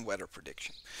also in weather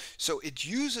prediction. So it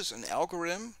uses an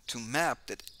algorithm to map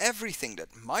that everything that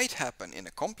might happen in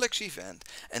a complex event,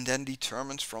 and then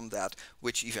determines from that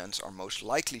which events are most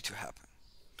likely to happen.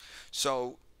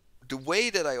 So the way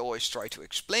that I always try to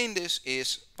explain this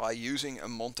is by using a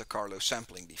Monte Carlo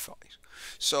sampling device.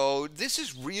 So this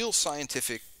is real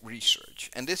scientific research,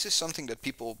 and this is something that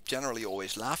people generally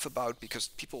always laugh about, because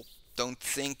people don't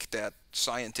think that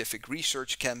scientific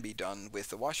research can be done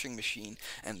with a washing machine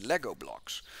and Lego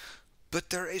blocks. But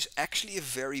there is actually a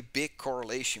very big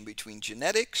correlation between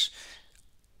genetics,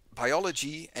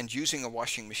 biology and using a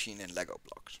washing machine and Lego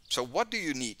blocks. So what do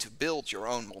you need to build your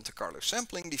own Monte Carlo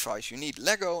sampling device? You need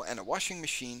Lego and a washing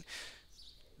machine.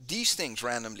 These things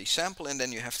randomly sample and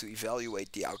then you have to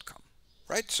evaluate the outcome.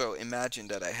 Right? So imagine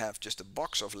that I have just a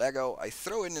box of Lego, I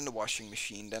throw it in the washing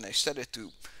machine, then I set it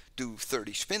to do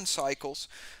 30 spin cycles.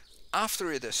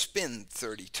 After it has spinned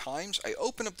 30 times, I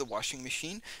open up the washing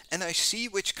machine and I see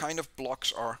which kind of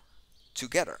blocks are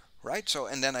together, right? So,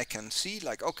 and then I can see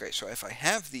like, okay, so if I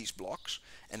have these blocks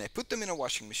and I put them in a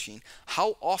washing machine,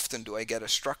 how often do I get a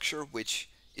structure which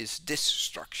is this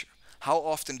structure? How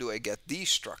often do I get these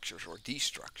structures or these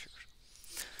structures?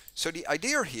 So the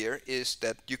idea here is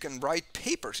that you can write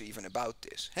papers even about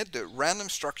this. The random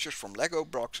structures from Lego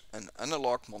blocks, an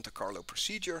analog Monte Carlo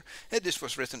procedure. This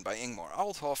was written by Ingmar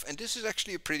Althoff, and this is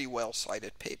actually a pretty well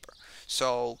cited paper.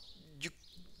 So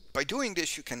by doing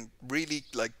this you can really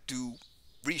like do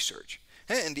research.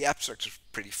 And the abstract is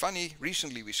pretty funny.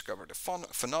 Recently we discovered a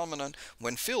phenomenon.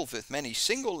 When filled with many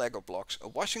single Lego blocks, a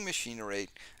washing machine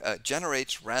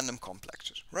generates random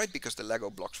complexes, right? Because the Lego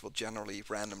blocks will generally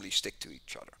randomly stick to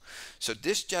each other. So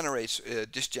this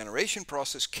generation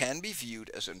process can be viewed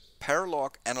as a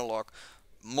parallel analog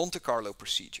Monte Carlo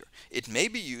procedure. It may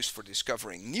be used for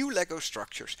discovering new Lego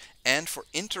structures and for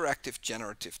interactive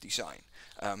generative design.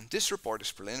 This report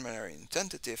is preliminary and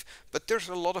tentative, but there's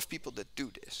a lot of people that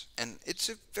do this. And it's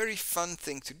a very fun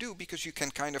thing to do because you can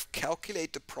kind of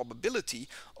calculate the probability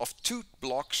of two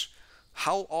blocks.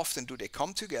 How often do they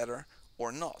come together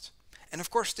or not? And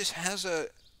of course this has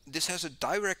a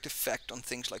direct effect on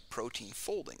things like protein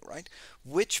folding, right?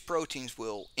 Which proteins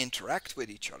will interact with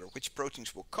each other, which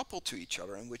proteins will couple to each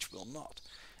other, and which will not.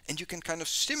 And you can kind of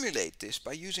simulate this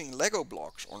by using Lego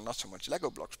blocks, or not so much Lego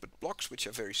blocks, but blocks which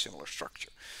have very similar structure.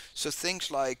 So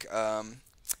things like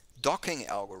docking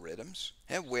algorithms,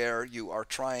 where you are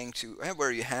trying to,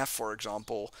 where you have, for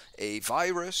example, a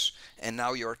virus, and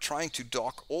now you're trying to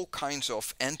dock all kinds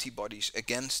of antibodies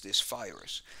against this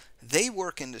virus. They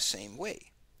work in the same way.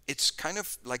 It's kind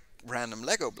of like random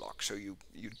Lego blocks. So you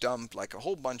dump like a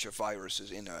whole bunch of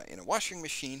viruses in a washing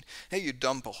machine. You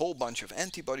dump a whole bunch of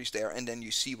antibodies there, and then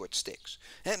you see what sticks.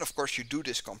 And of course you do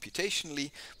this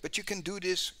computationally, but you can do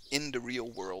this in the real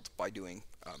world by doing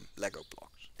Lego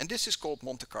blocks. And this is called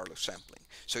Monte Carlo sampling.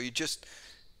 So you just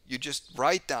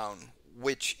write down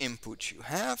which inputs you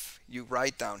have, you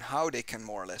write down how they can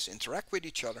more or less interact with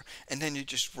each other, and then you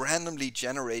just randomly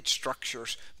generate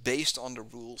structures based on the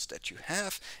rules that you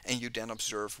have, and you then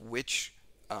observe which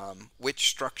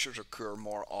structures occur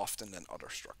more often than other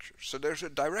structures. So there's a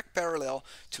direct parallel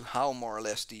to how more or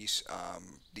less these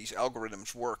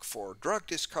algorithms work for drug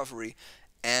discovery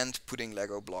and putting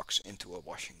Lego blocks into a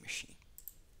washing machine.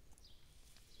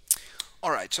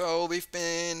 Alright, so we've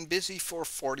been busy for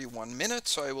 41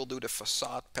 minutes, so I will do the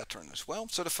facade pattern as well.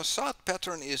 So the facade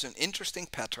pattern is an interesting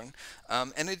pattern,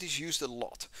 and it is used a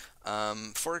lot.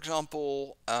 For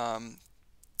example, not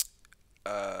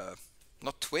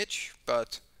Twitch,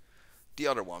 but the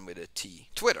other one with a T,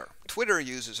 Twitter. Twitter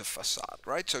uses a facade,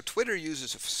 right? So Twitter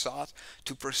uses a facade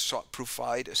to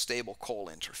provide a stable call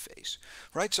interface,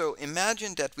 right? So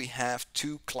imagine that we have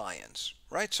two clients,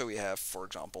 right? So we have, for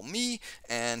example, me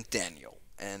and Daniel.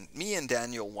 And me and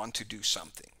Daniel want to do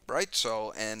something, right?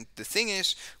 So, and the thing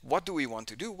is, what do we want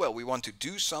to do? Well, we want to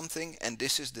do something, and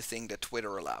this is the thing that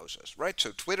Twitter allows us, right?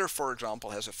 So Twitter, for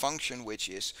example, has a function which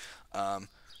is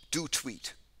do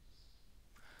tweet.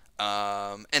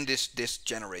 And this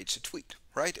generates a tweet,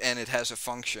 right? And it has a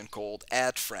function called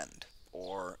add friend,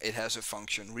 or it has a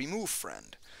function remove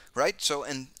friend, right? So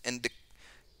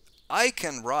I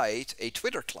can write a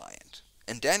Twitter client,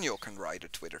 and Daniel can write a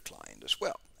Twitter client as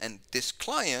well. And this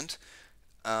client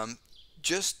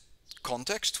just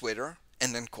contacts Twitter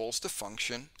and then calls the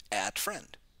function add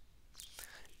friend.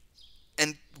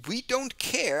 And we don't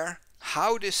care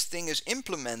how this thing is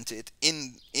implemented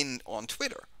on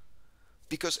Twitter.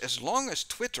 Because as long as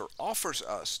Twitter offers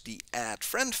us the add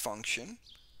friend function,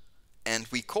 and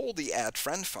we call the add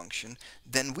friend function,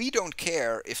 then we don't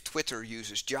care if Twitter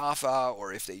uses Java,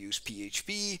 or if they use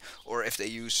PHP, or if they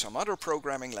use some other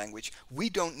programming language. We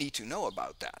don't need to know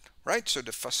about that, right? So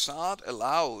the facade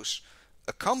allows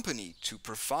a company to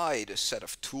provide a set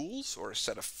of tools or a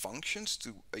set of functions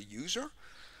to a user,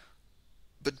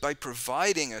 but by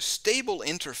providing a stable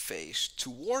interface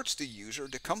towards the user,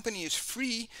 the company is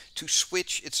free to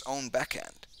switch its own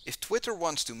backend. If Twitter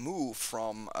wants to move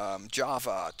from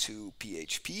Java to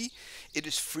PHP, it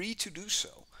is free to do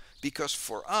so. Because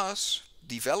for us,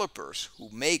 developers who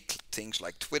make things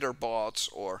like Twitter bots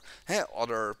or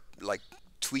other like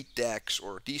tweet decks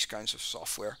or these kinds of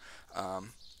software,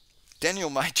 Daniel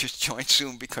might just join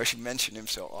soon because you mention him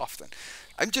so often.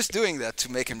 I'm just doing that to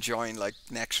make him join like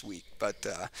next week. But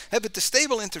but the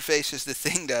stable interface is the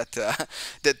thing that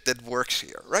that works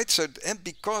here, right? So and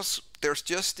because there's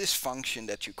just this function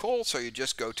that you call, so you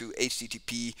just go to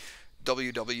http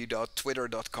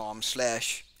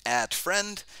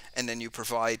www.twitter.com/add-friend, and then you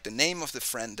provide the name of the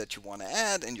friend that you want to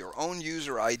add and your own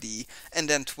user ID, and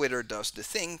then Twitter does the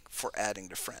thing for adding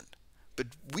the friend. But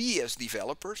we as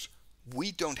developers,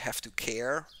 we don't have to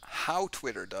care how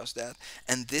Twitter does that,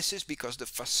 and this is because the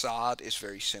facade is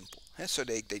very simple. So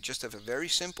they just have a very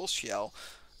simple shell,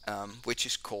 which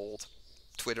is called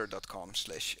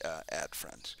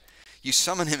twitter.com/add-friends. You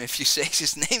summon him if you say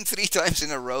his name 3 times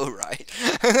in a row, right?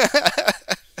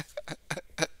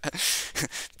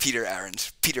 Peter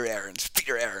Arends, Peter Arends,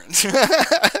 Peter Arends.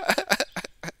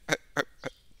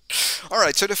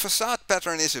 Alright, so the facade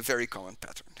pattern is a very common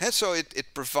pattern. So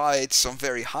it provides some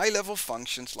very high-level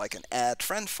functions like an add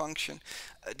friend function.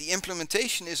 The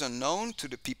implementation is unknown to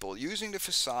the people using the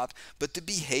facade, but the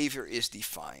behavior is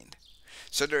defined.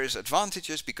 So there is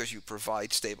advantages because you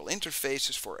provide stable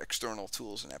interfaces for external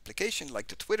tools and applications like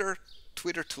the Twitter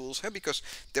tools, because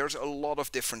there's a lot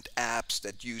of different apps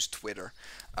that use Twitter,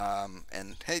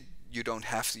 and hey, you don't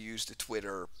have to use the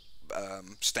Twitter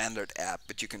standard app,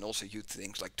 but you can also use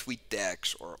things like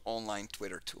TweetDeck or online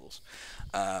Twitter tools.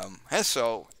 And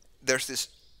so there's this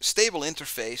stable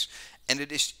interface, and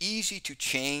it is easy to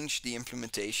change the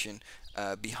implementation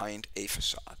behind a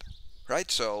facade,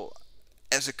 right? So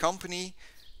as a company,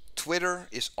 Twitter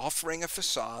is offering a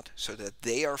facade so that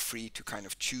they are free to kind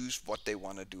of choose what they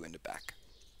want to do in the back.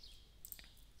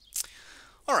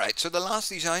 Alright, so the last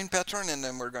design pattern, and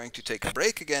then we're going to take a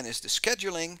break again, is the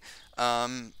scheduling.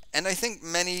 And I think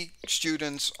many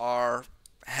students are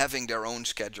having their own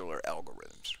scheduler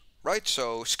algorithms, right?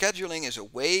 So scheduling is a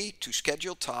way to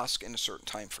schedule tasks in a certain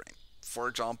time frame. For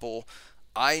example,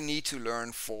 I need to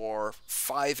learn for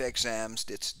 5 exams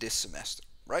this semester,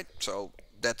 right? So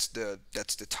that's the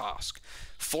task.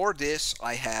 For this,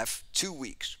 I have 2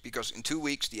 weeks, because in 2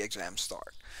 weeks the exams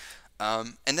start.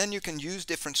 And then you can use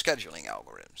different scheduling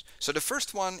algorithms. So the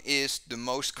first one is the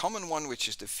most common one, which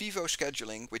is the FIVO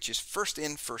scheduling, which is first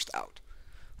in, first out.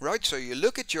 Right, so you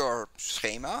look at your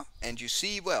schema and you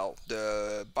see, well,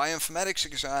 the bioinformatics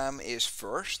exam is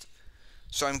first,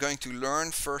 so I'm going to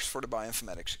learn first for the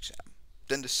bioinformatics exam.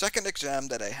 Then the second exam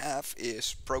that I have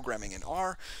is programming in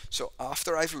R, so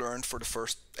after I've learned for the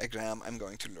first exam, I'm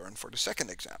going to learn for the second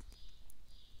exam.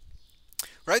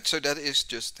 Right, so that is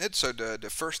just it. So the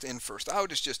first in, first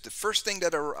out is just the first thing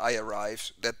that I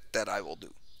arrive that I will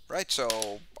do. Right,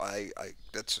 so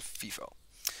that's a FIFO.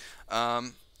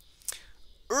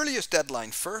 Earliest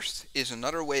deadline first is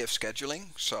another way of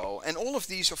scheduling. So, and all of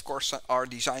these, of course, are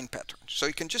design patterns. So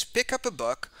you can just pick up a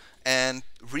book and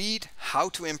read how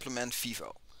to implement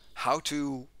FIFO, how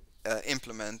to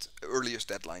implement earliest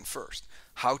deadline first,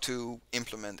 how to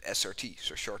implement SRT,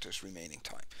 so shortest remaining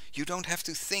time. You don't have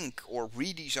to think or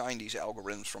redesign these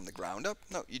algorithms from the ground up.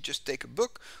 No, you just take a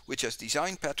book which has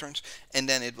design patterns, and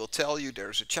then it will tell you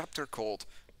there's a chapter called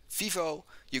FIFO.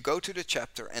 You go to the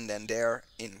chapter, and then there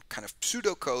in kind of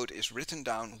pseudocode is written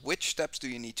down which steps do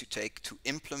you need to take to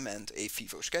implement a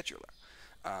FIFO scheduler.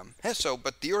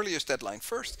 But the earliest deadline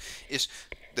first is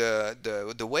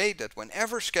the way that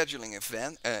whenever scheduling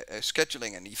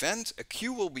an event, a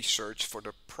queue will be searched for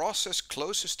the process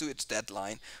closest to its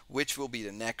deadline, which will be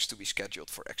the next to be scheduled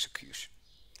for execution.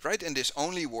 Right, and this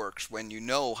only works when you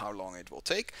know how long it will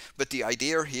take. But the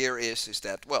idea here is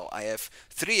that, well, I have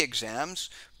 3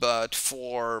 exams, but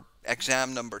for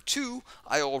exam number 2,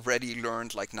 I already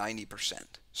learned like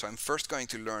 90%. So I'm first going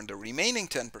to learn the remaining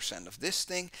 10% of this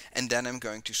thing, and then I'm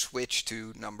going to switch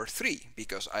to number 3,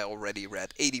 because I already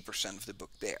read 80% of the book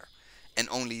there. And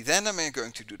only then am I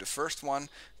going to do the first one,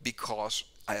 because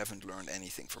I haven't learned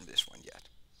anything from this one yet.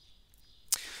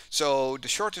 So the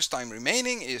shortest time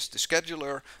remaining is the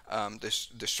scheduler,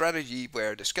 the strategy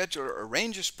where the scheduler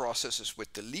arranges processes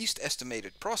with the least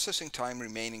estimated processing time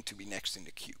remaining to be next in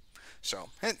the queue.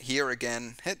 So here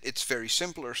again, it's very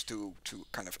similar to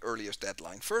kind of earliest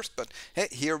deadline first, but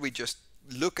here we just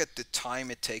look at the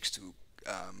time it takes to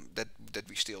that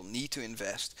we still need to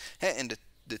invest, and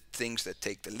the things that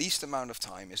take the least amount of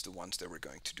time is the ones that we're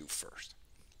going to do first.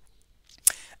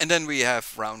 And then we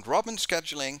have round robin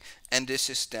scheduling, and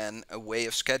this is then a way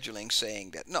of scheduling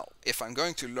saying that no, if I'm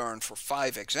going to learn for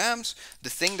 5 exams, the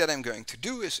thing that I'm going to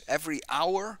do is every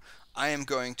hour I am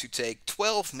going to take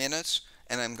 12 minutes,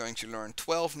 and I'm going to learn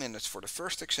 12 minutes for the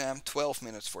first exam, 12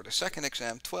 minutes for the second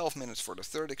exam, 12 minutes for the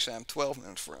third exam, 12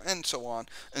 minutes for, and so on,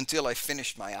 until I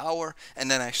finished my hour, and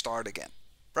then I start again.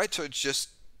 Right, so it's just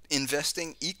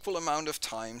investing equal amount of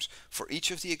times for each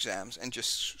of the exams and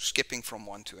just skipping from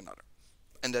one to another.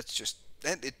 And that's just,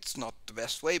 and it's not the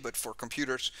best way, but for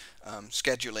computers,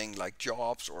 scheduling like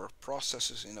jobs or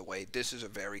processes in a way, this is a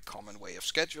very common way of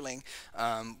scheduling.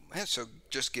 And so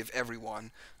just give everyone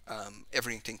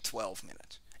everything 12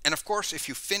 minutes. And of course, if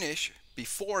you finish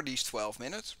before these 12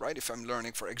 minutes, right, if I'm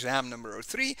learning for exam number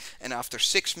 3 and after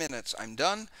 6 minutes I'm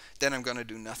done, then I'm going to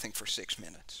do nothing for 6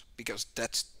 minutes, because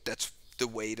that's the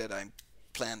way that I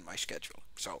plan my schedule.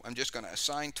 So I'm just going to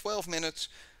assign 12 minutes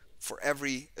for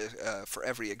every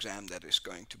exam that is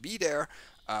going to be there.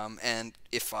 And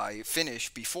if I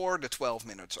finish before the 12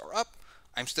 minutes are up,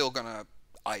 I'm still going to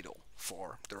idle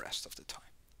for the rest of the time.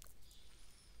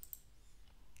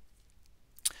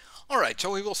 All right,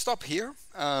 so we will stop here.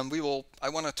 I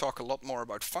want to talk a lot more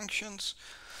about functions.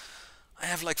 I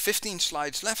have like 15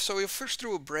 slides left, so we'll first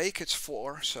do a break. It's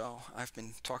 4, so I've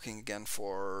been talking again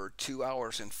for 2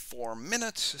 hours and 4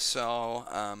 minutes. So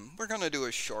we're gonna do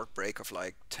a short break of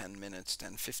like 10 minutes,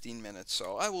 10, 15 minutes.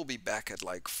 So I will be back at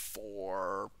like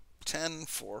 4:10,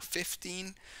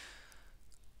 4:15.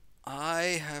 I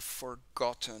have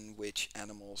forgotten which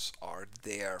animals are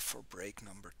there for break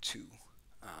number 2,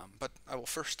 but I will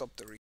first stop the